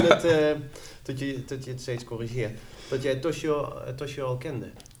dat je het steeds corrigeert. Dat jij Toshio al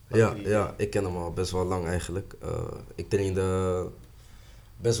kende. Ja, ik ken hem al best wel lang eigenlijk. Ik trainde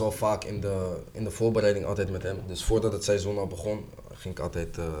best wel vaak in de voorbereiding altijd met hem. Dus voordat het seizoen al begon,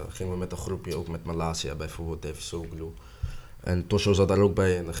 gingen we met een groepje, ook met Malaysia bijvoorbeeld, even Soglu. En Toshio zat daar ook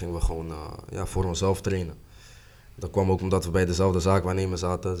bij en dan gingen we gewoon voor onszelf trainen. Dat kwam ook omdat we bij dezelfde zaakwaarnemer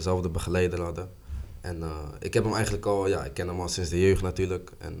zaten, dezelfde begeleider hadden. En ik heb hem eigenlijk ik ken hem al sinds de jeugd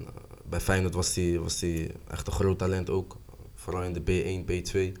natuurlijk. En bij Feyenoord was hij echt een groot talent ook. Vooral in de B1,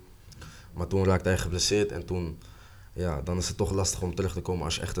 B2. Maar toen raakte hij geblesseerd en dan is het toch lastig om terug te komen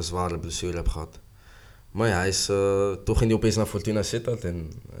als je echt een zware blessure hebt gehad. Maar ja, toen ging hij opeens naar Fortuna Sittard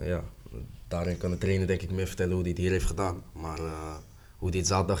en daarin kan de trainer denk ik meer vertellen hoe hij het hier heeft gedaan. Maar hoe hij het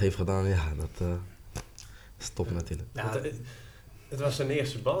zaterdag heeft gedaan, dat is top natuurlijk. Ja, het was zijn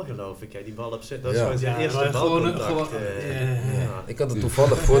eerste bal geloof ik, die bal op zit. Dat is gewoon zijn eerste balcontact. Ik had het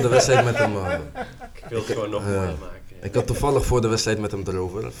toevallig voor de wedstrijd met hem... ik wil het gewoon nog mooier maken. Ik had toevallig voor de wedstrijd met hem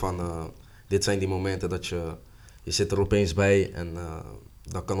erover van dit zijn die momenten dat je zit er opeens bij en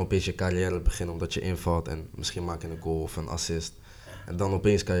dan kan opeens je carrière beginnen omdat je invalt en misschien maak je een goal of een assist. En dan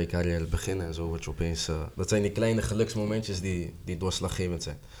opeens kan je carrière beginnen en zo word je opeens... dat zijn die kleine geluksmomentjes die doorslaggevend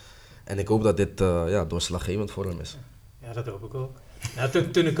zijn. En ik hoop dat dit doorslaggevend voor hem is. Ja, dat hoop ik ook. Nou,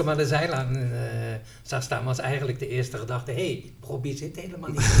 toen ik hem aan de zijlijn zag staan, was eigenlijk de eerste gedachte, Robbie zit helemaal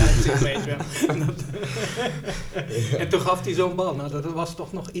niet weet je wel. En toen gaf hij zo'n bal, dat was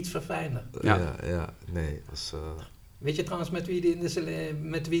toch nog iets verfijnder. Nee. Dat Weet je trouwens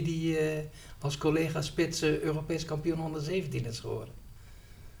met wie die als collega spits Europees kampioen onder 17 is geworden?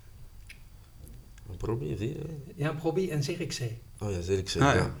 Probi? Ja, Probi en Zirkzee. Oh ja, Zirkzee,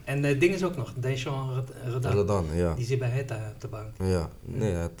 ja. En het ding is ook nog, Sjors Ultee, ja. Die zit bij het op de bank. Ja,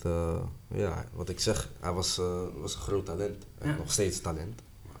 nee, wat ik zeg, hij was een groot talent. En nog steeds talent.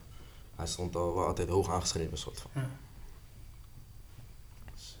 Maar hij stond al wel altijd hoog aangeschreven, soort van.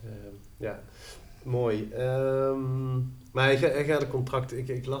 Dus, mooi. Maar hij gaat een contract,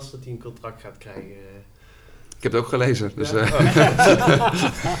 ik las dat hij een contract gaat krijgen. Ik heb het ook gelezen. Dus,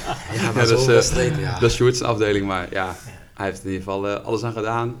 dat is Sjors' afdeling, maar hij heeft in ieder geval alles aan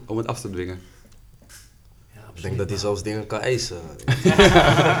gedaan om het af te dwingen. Ja, ik denk dat hij zelfs dingen kan eisen.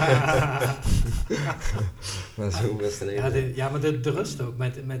 Maar zo'n wedstrijd. Maar de rust ook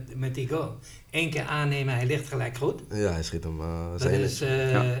met die goal. 1 keer aannemen, hij ligt gelijk goed. Ja, hij schiet hem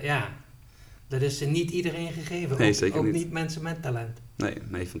dat is niet iedereen gegeven. Nee, zeker ook niet. Niet mensen met talent.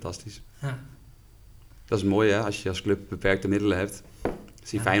 Nee, fantastisch. Ja. Dat is mooi, hè, als je als club beperkte middelen hebt.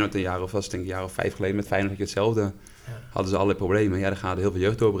 Zie Feyenoord een jaar of 5 geleden met Feyenoord had je hetzelfde. Ja. Hadden ze allerlei problemen. Ja, dan gaan er heel veel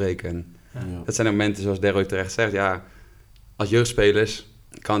jeugd doorbreken. En dat zijn de momenten zoals Deroy terecht zegt. Als jeugdspelers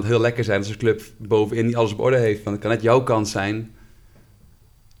kan het heel lekker zijn als een club bovenin niet alles op orde heeft. Want het kan net jouw kans zijn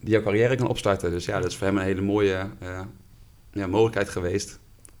die jouw carrière kan opstarten. Dus dat is voor hem een hele mooie mogelijkheid geweest.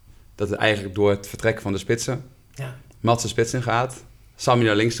 Dat het eigenlijk door het vertrek van de spitsen, Mats de spits in gaat, Sammy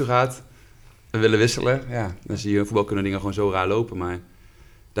naar links toe gaat, we willen wisselen. Ja, dan zie je in voetbal kunnen dingen gewoon zo raar lopen. Maar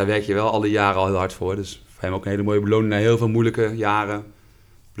daar werk je wel al die jaren al heel hard voor. Dus voor hem ook een hele mooie beloning na heel veel moeilijke jaren.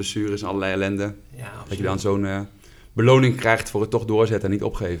 Blessures en allerlei ellende. Ja, dat je dan zo'n beloning krijgt voor het toch doorzetten en niet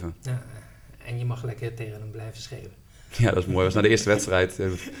opgeven. Ja, en je mag lekker tegen hem blijven schreeuwen. Ja, dat is mooi. Dat was na de eerste wedstrijd.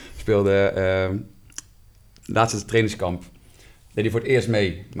 Speelde laatste trainingskamp. Deed hij voor het eerst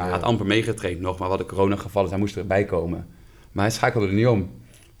mee. Maar hij had amper meegetraind nog. Maar wat een coronageval is, hij moest erbij komen. Maar hij schakelde er niet om.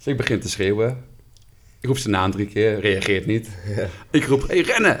 Dus ik begin te schreeuwen. Ik roep zijn naam 3 keer, reageert niet. Ja. Ik roep,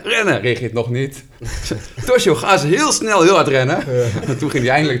 rennen, reageert nog niet. Toshio, ga eens heel snel, heel hard rennen. Ja. En toen ging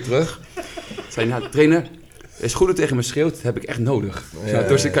hij eindelijk terug. Zei trainer, is goed dat je tegen me schreeuwt, dat heb ik echt nodig. Ja,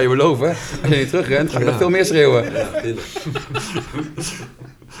 Toshio, kan je beloven, als je niet terugrent, ga ik nog veel meer schreeuwen.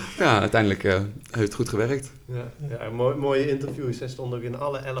 Ja, uiteindelijk heeft het goed gewerkt. Ja, mooie interviews. Hij stond ook in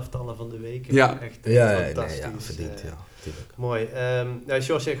alle 11-tallen van de week. Ja. Echt fantastisch. Ja, verdiend, mooi.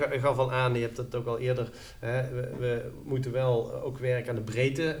 Sjors, je gaf al aan, je hebt het ook al eerder. We moeten wel ook werken aan de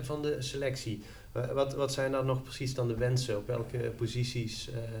breedte van de selectie. Wat zijn daar nog precies dan de wensen? Op welke posities?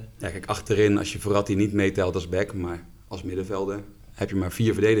 Ja, kijk, achterin, als je Verratti niet meetelt als back, maar als middenvelder, heb je maar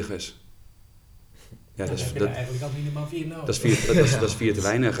 4 verdedigers. Ja, eigenlijk al minimaal 4 nodig. Dat is 4 te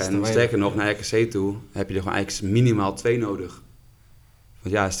weinig. En sterker nog, naar RKC toe heb je er gewoon eigenlijk minimaal 2 nodig.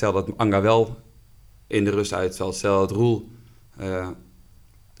 Want stel dat Anga wel in de rust uitvalt. Stel dat Roel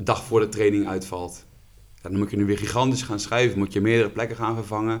de dag voor de training uitvalt. Dan moet je nu weer gigantisch gaan schuiven. Moet je meerdere plekken gaan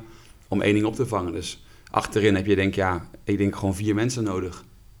vervangen om 1 ding op te vangen. Dus achterin heb je ik denk gewoon 4 mensen nodig.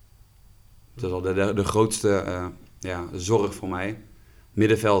 Dat is al de grootste zorg voor mij.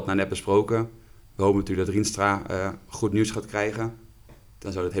 Middenveld, net besproken. We hopen natuurlijk dat Rienstra goed nieuws gaat krijgen.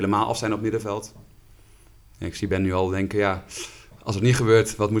 Dan zou het helemaal af zijn op middenveld. En ik zie Ben nu al denken, als het niet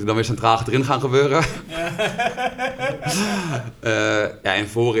gebeurt, wat moet er dan weer centraal achterin gaan gebeuren? En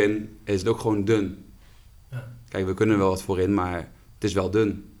voorin is het ook gewoon dun. Ja. Kijk, we kunnen wel wat voorin, maar het is wel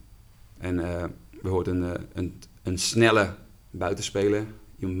dun. En we horen een snelle buitenspeler.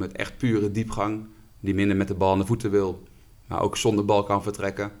 Iemand met echt pure diepgang, die minder met de bal aan de voeten wil, maar ook zonder bal kan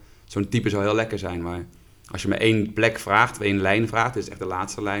vertrekken. Zo'n type zou heel lekker zijn, maar als je me 1 plek vraagt, 1 lijn vraagt, dit is echt de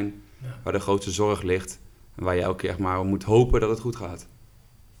laatste lijn waar de grootste zorg ligt. En waar je elke keer echt maar moet hopen dat het goed gaat.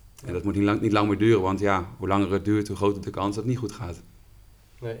 En dat moet niet lang meer duren, want hoe langer het duurt, hoe groter de kans dat het niet goed gaat.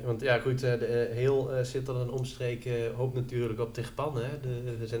 Nee, want goed, zit er een omstreken hoop natuurlijk op Tirpan.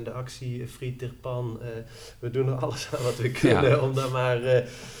 We zijn de actie Free Tirpan. We doen er alles aan wat we kunnen om daar maar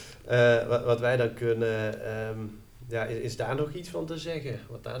wat wij dan kunnen. Is daar nog iets van te zeggen?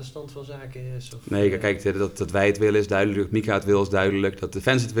 Wat daar de stand van zaken is? Of, nee, kijk, dat wij het willen is duidelijk. Mika het wil is duidelijk. Dat de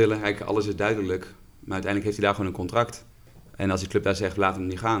fans het willen, eigenlijk alles is duidelijk. Maar uiteindelijk heeft hij daar gewoon een contract. En als die club daar zegt, laat hem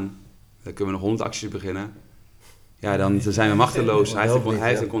niet gaan, dan kunnen we nog 100 acties beginnen. Ja, dan zijn we machteloos. Hij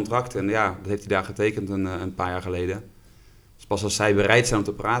heeft een contract en dat heeft hij daar getekend een paar jaar geleden. Dus pas als zij bereid zijn om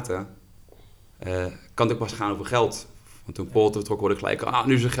te praten, kan het ook pas gaan over geld. Want toen Paul vertrok, hoorde ik gelijk,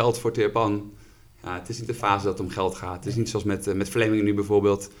 nu is er geld voor Tirpan. Ja, het is niet de fase dat het om geld gaat. Het is niet zoals met Fleming nu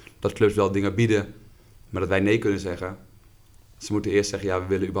bijvoorbeeld, dat clubs wel dingen bieden, maar dat wij nee kunnen zeggen. Ze moeten eerst zeggen, we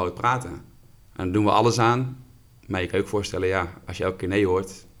willen überhaupt praten. En dan doen we alles aan. Maar je kan je ook voorstellen, als je elke keer nee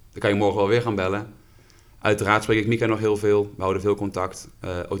hoort, dan kan je morgen wel weer gaan bellen. Uiteraard spreek ik Mika nog heel veel. We houden veel contact.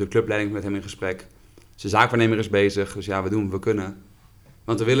 Ook de clubleiding met hem in gesprek. Zijn zaakwaarnemer is bezig. Dus we kunnen.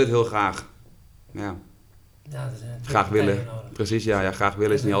 Want we willen het heel graag. Ja, graag willen. Precies, graag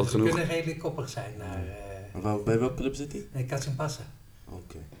willen is niet altijd genoeg. We kunnen redelijk koppig zijn naar... Bij welke club zit hij? Katsenpassa.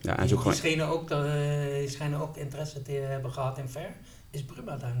 Oké. Ja, en die schijnen ook interesse te hebben gehad in Ver. Is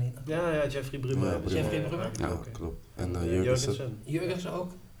Bruma daar niet? Ja, Jeffrey Bruma. Jeffrey Bruma? Ja, klopt. En Jurgensen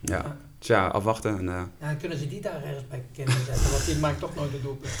ook? Ja. Dus afwachten. En, kunnen ze die daar ergens bij kunnen zetten? Want die maakt toch nooit de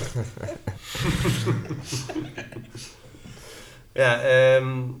doelpunt.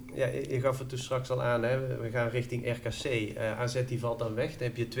 Je gaf het dus straks al aan. We gaan richting RKC. AZ die valt dan weg. Dan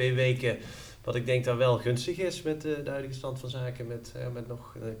heb je 2 weken, wat ik denk dan wel gunstig is met de huidige stand van zaken. Dan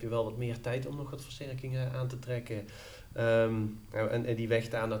heb je wel wat meer tijd om nog wat versterkingen aan te trekken. En die weg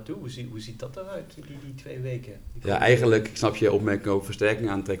daar naartoe, hoe ziet dat eruit, die 2 weken? Eigenlijk, ik snap je opmerking over versterking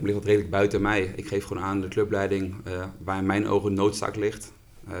aantrekken, maar ligt dat redelijk buiten mij. Ik geef gewoon aan de clubleiding waar in mijn ogen noodzaak ligt.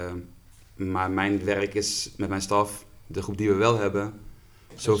 Maar mijn werk is met mijn staf, de groep die we wel hebben,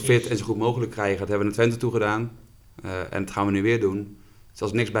 zo fit en zo goed mogelijk krijgen. Dat hebben we naar Twente toe gedaan en dat gaan we nu weer doen. Dus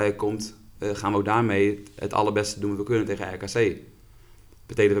als er niks bij komt, gaan we ook daarmee het allerbeste doen wat we kunnen tegen RKC. Dat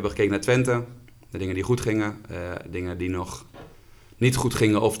betekent, we hebben gekeken naar Twente. De dingen die goed gingen, dingen die nog niet goed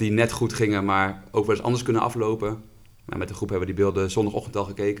gingen of die net goed gingen, maar ook wel eens anders kunnen aflopen. Nou, met de groep hebben we die beelden zondagochtend al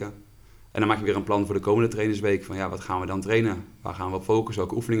gekeken. En dan maak je weer een plan voor de komende trainingsweek. Van wat gaan we dan trainen? Waar gaan we op focussen?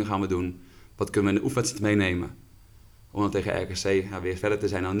 Welke oefeningen gaan we doen? Wat kunnen we in de oefenwedstrijd meenemen? Om dan tegen RKC weer verder te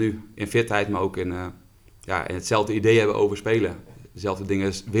zijn dan nu. In fitheid, maar ook in hetzelfde idee hebben over spelen. Dezelfde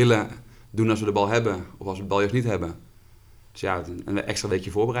dingen willen doen als we de bal hebben of als we de bal juist niet hebben. Dus een extra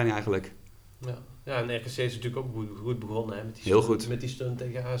weekje voorbereiding eigenlijk. Ja, en RKC is natuurlijk ook goed begonnen met die stunt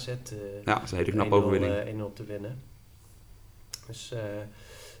tegen AZ. Dat is een hele knappe overwinning. 1-0 te winnen. Dus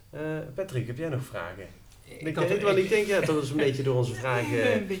Patrick, heb jij nog vragen? Ik denk dat we een beetje door onze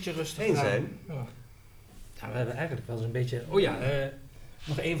vragen een beetje rustig heen zijn. Ja, we hebben eigenlijk wel eens een beetje...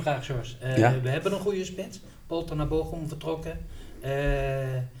 nog 1 vraag, Sjors. We hebben een goede spits. Polter naar Bochum vertrokken.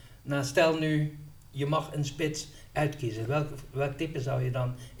 Stel nu, je mag een spits uitkiezen. Welk type zou je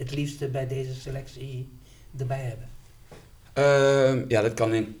dan het liefste bij deze selectie erbij hebben? Dat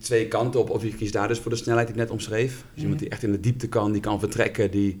kan in 2 kanten op. Of je kiest daar dus voor de snelheid die ik net omschreef. Dus iemand die echt in de diepte kan, die kan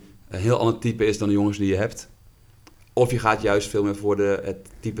vertrekken, die een heel ander type is dan de jongens die je hebt. Of je gaat juist veel meer voor het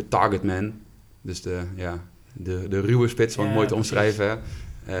type targetman. Dus de ruwe spits, om het mooi te omschrijven.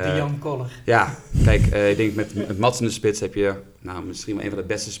 De Jan Koller. Ja, kijk, ik denk met Mats in de spits heb je misschien wel een van de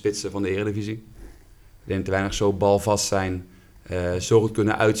beste spitsen van de Eredivisie. Ik denk dat te weinig zo balvast zijn, zo goed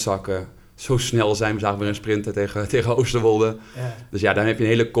kunnen uitzakken, zo snel zijn. We zagen weer een sprinten tegen Oosterwolde. Ja. Dus dan heb je een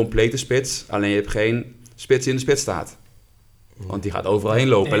hele complete spits. Alleen je hebt geen spits die in de spits staat. Want die gaat overal heen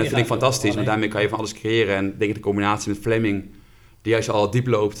lopen. En dat vind ik fantastisch, want daarmee kan je van alles creëren. En ik denk de combinatie met Fleming, die juist al diep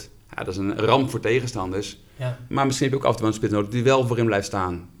loopt. Ja, dat is een ramp voor tegenstanders. Ja. Maar misschien heb je ook af en toe een spits nodig die wel voorin blijft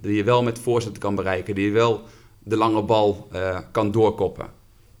staan. Die je wel met voorzetten kan bereiken. Die je wel de lange bal kan doorkoppen.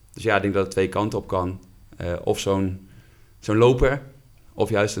 Dus ja, ik denk dat het twee kanten op kan. Of zo'n loper, of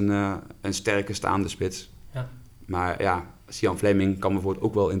juist een sterke staande spits. Ja. Maar ja, Sian Fleming kan bijvoorbeeld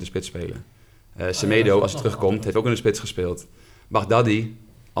ook wel in de spits spelen. Semedo, als hij terugkomt, heeft ook in de spits gespeeld. Baghdadi,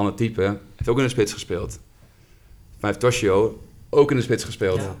 ander type, heeft ook in de spits gespeeld. Maar heeft Toshio ook in de spits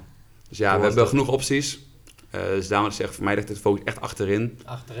gespeeld. Ja. Dus ja, we hebben genoeg opties. Dus daarom zeg ik, voor mij ligt het focus echt achterin.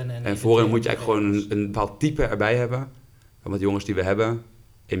 En voorin moet je eigenlijk gewoon een bepaald type erbij hebben. Met de jongens die we hebben.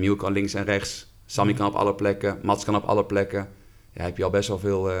 Emiel kan links en rechts. Sammy kan op alle plekken. Mats kan op alle plekken. Ja, heb je al best wel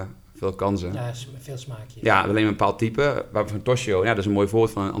veel kansen. Ja, veel smaakjes. Ja, alleen een bepaald type. Waar van Toshio, ja, dat is een mooi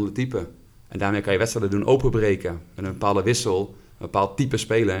voorbeeld van een ander type. En daarmee kan je wedstrijden doen openbreken. Met een bepaalde wissel, een bepaald type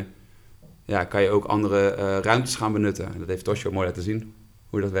speler. Ja, kan je ook andere ruimtes gaan benutten. En dat heeft Toshio mooi laten zien,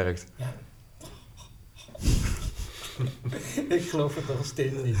 hoe dat werkt. Ja. Ik geloof het nog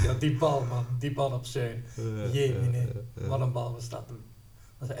steeds niet. Ja, die bal, man. Die bal op Zeun. Jemine. Wat een bal was dat.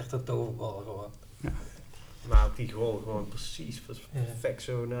 Dat is echt een toverbal gewoon. Ja. Maar ook die goal gewoon precies perfect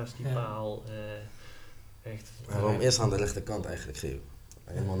zo naast die paal. Echt. Hij wou hem eerst aan de rechterkant eigenlijk geven.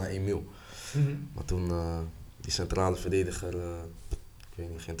 Helemaal naar Emiel. Maar toen die centrale verdediger, ik weet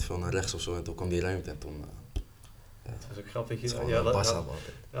niet, ging te veel naar rechts of zo. En toen kwam die ruimte en toen... Dat is ook grappig.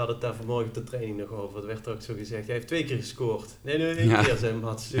 We hadden het daar vanmorgen op de training nog over. Het werd ook zo gezegd. Jij heeft 2 keer gescoord. Nee, 1 keer, zei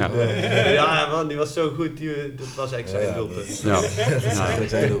Mats. Ja, man, die was zo goed. Dat was eigenlijk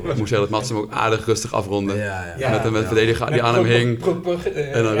zijn doelpunt. Ik moet zeggen dat Mats hem ook aardig rustig afronde. Met een verdediger die aan hem hing.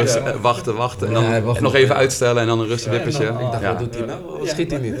 En dan rustig wachten. En dan nog even uitstellen en dan een rustig wippertje. Ik dacht, wat doet hij nou? Wat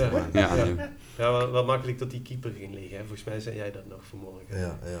schiet hij niet? Ja, wat makkelijk dat die keeper ging liggen. Hè? Volgens mij zei jij dat nog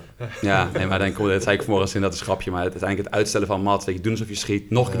vanmorgen. Ja, maar dan dat zei ik vanmorgen in dat is een grapje. Maar uiteindelijk het uitstellen van Mats. Weet je, doen alsof je schiet,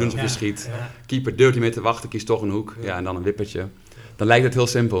 nog een keer doen alsof je schiet. Keeper durft niet meer te wachten, kiest toch een hoek. Ja, en dan een wippertje. Dan lijkt het heel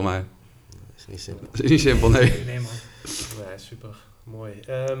simpel, maar... is niet simpel. Het is niet simpel, nee. Nee, man. Ja, super. Mooi.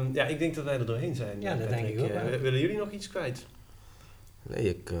 Ik denk dat wij er doorheen zijn. Ja, dat denk ik ook. Willen jullie nog iets kwijt? Nee,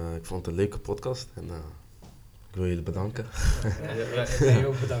 ik vond het een leuke podcast. En ik wil jullie bedanken. Jij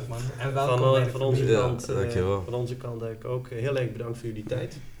ook bedankt, man. En welkom van onze kant. Dankjewel. Van onze kant ook heel erg bedankt voor jullie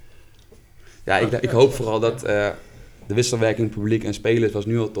tijd. Ja, ik hoop vooral dat de wisselwerking publiek en spelers was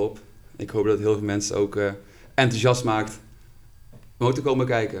nu al top. Ik hoop dat heel veel mensen ook enthousiast maakt om ook te komen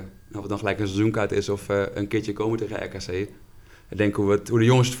kijken. Of het dan gelijk een seizoenkaart is of een keertje komen tegen RKC. Ik denk hoe de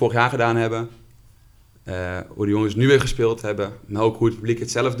jongens het vorig jaar gedaan hebben. Hoe de jongens nu weer gespeeld hebben. Maar ook hoe het publiek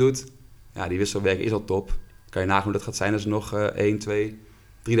het zelf doet. Ja, die wisselwerking is al top. Kan je nagaan hoe dat gaat zijn als er nog 1, 2,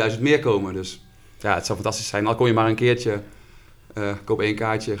 3000 meer komen. Dus ja, het zou fantastisch zijn. Al kom je maar een keertje, koop 1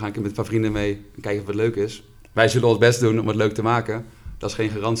 kaartje, ga ik met een paar vrienden mee en kijken of het leuk is. Wij zullen ons best doen om het leuk te maken. Dat is geen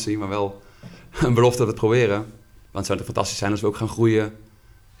garantie, maar wel een belofte dat we het proberen. Want het zou fantastisch zijn als we ook gaan groeien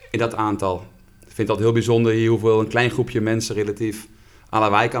in dat aantal. Ik vind het altijd heel bijzonder hier hoeveel een klein groepje mensen relatief aan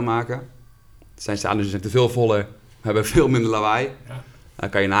lawaai kan maken. Het zijn stadions die zijn te veel voller, we hebben veel minder lawaai. Ja. Dan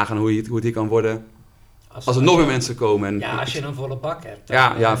kan je nagaan hoe het hier kan worden. Als er nog meer mensen komen. En als je een volle bak hebt.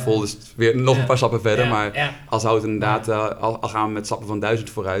 Ja, vol is weer nog een paar stappen verder. Maar als houdt inderdaad, al gaan we met stappen van 1000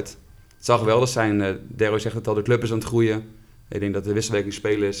 vooruit. Het zou geweldig zijn. Deroy zegt het al, de club is aan het groeien. Ik denk dat de wisselwerking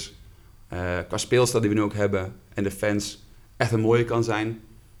spelers, qua speelstijl die we nu ook hebben, en de fans echt een mooie kan zijn.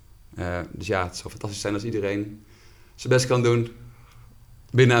 Dus ja, het zou fantastisch zijn als iedereen zijn best kan doen.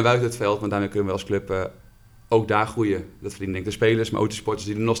 Binnen en buiten het veld. Want daarmee kunnen we als club ook daar groeien. Dat verdienen denk ik de spelers, maar ook de sporters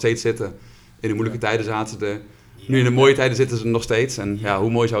die er nog steeds zitten. In de moeilijke tijden zaten ze er. Nu in de mooie tijden zitten ze er nog steeds. En ja, hoe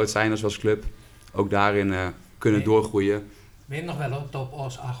mooi zou het zijn als we als club ook daarin kunnen doorgroeien. Weet je nog wel hoor, top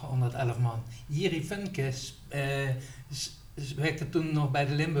OS 811 man. Jiri Funkes werkte toen nog bij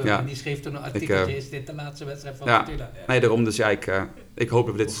de Limburg en die schreef toen een artikeltje, is dit de laatste wedstrijd van Fortuna? Ja. Nee, daarom. Dus ja, ik hoop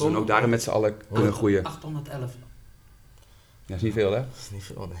dat we dit seizoen ook daarin met z'n allen kunnen groeien. 811. Ja, is niet veel hè? Dat is niet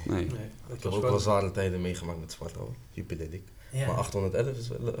veel, nee. Ik heb ook wel zware tijden meegemaakt met Sparta, super dik. Ja. Maar 811 is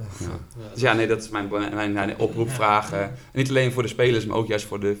wel... Dus ja, nee, dat is mijn oproepvraag. En niet alleen voor de spelers, maar ook juist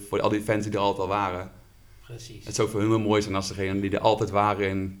voor al die fans die er altijd al waren. Precies. Het zou voor hun wel mooi zijn als degenen die er altijd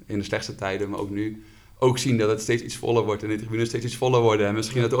waren in de slechtste tijden, maar ook nu, ook zien dat het steeds iets voller wordt en de tribunes steeds iets voller worden. En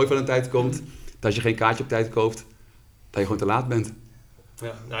misschien dat er ooit wel een tijd komt dat als je geen kaartje op tijd koopt, dat je gewoon te laat bent.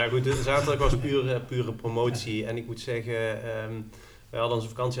 Ja, nou goed, zaterdag was pure promotie en ik moet zeggen, wij hadden onze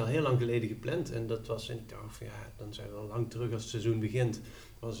vakantie al heel lang geleden gepland. En dat was, en ik dacht van dan zijn we al lang terug als het seizoen begint.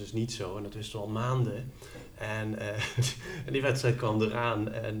 Dat was dus niet zo. En dat wisten we al maanden. En die wedstrijd kwam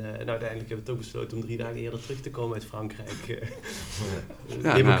eraan. En uiteindelijk hebben we toch besloten om 3 dagen eerder terug te komen uit Frankrijk.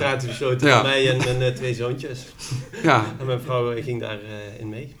 Democratisch besloten voor mij en 2 zoontjes. Ja. En mijn vrouw ging daarin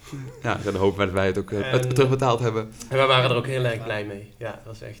mee. Ja, dan hopen we dat wij het ook terugbetaald hebben. En we waren er ook heel erg blij mee. Ja, dat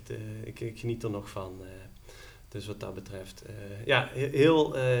was echt, ik geniet er nog van. Dus wat dat betreft,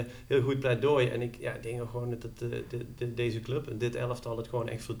 heel goed pleidooi. En ik denk gewoon dat deze club en dit elftal het gewoon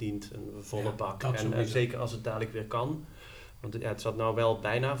echt verdient. Een volle bak. En zeker als het dadelijk weer kan. Want het zat nou wel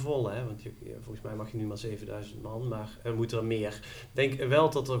bijna vol. Hè? Want volgens mij mag je nu maar 7000 man. Maar er moeten er meer. Ik denk wel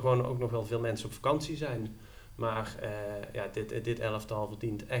dat er gewoon ook nog wel veel mensen op vakantie zijn. Maar dit elftal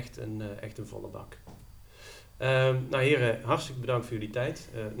verdient echt een volle bak. Nou heren, hartstikke bedankt voor jullie tijd.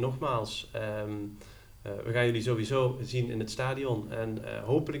 Nogmaals... we gaan jullie sowieso zien in het stadion en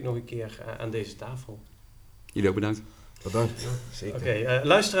hopelijk nog een keer aan deze tafel. Jullie ook bedankt. Bedankt. Zeker. Oké,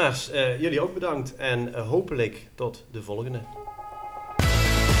 luisteraars, jullie ook bedankt en hopelijk tot de volgende.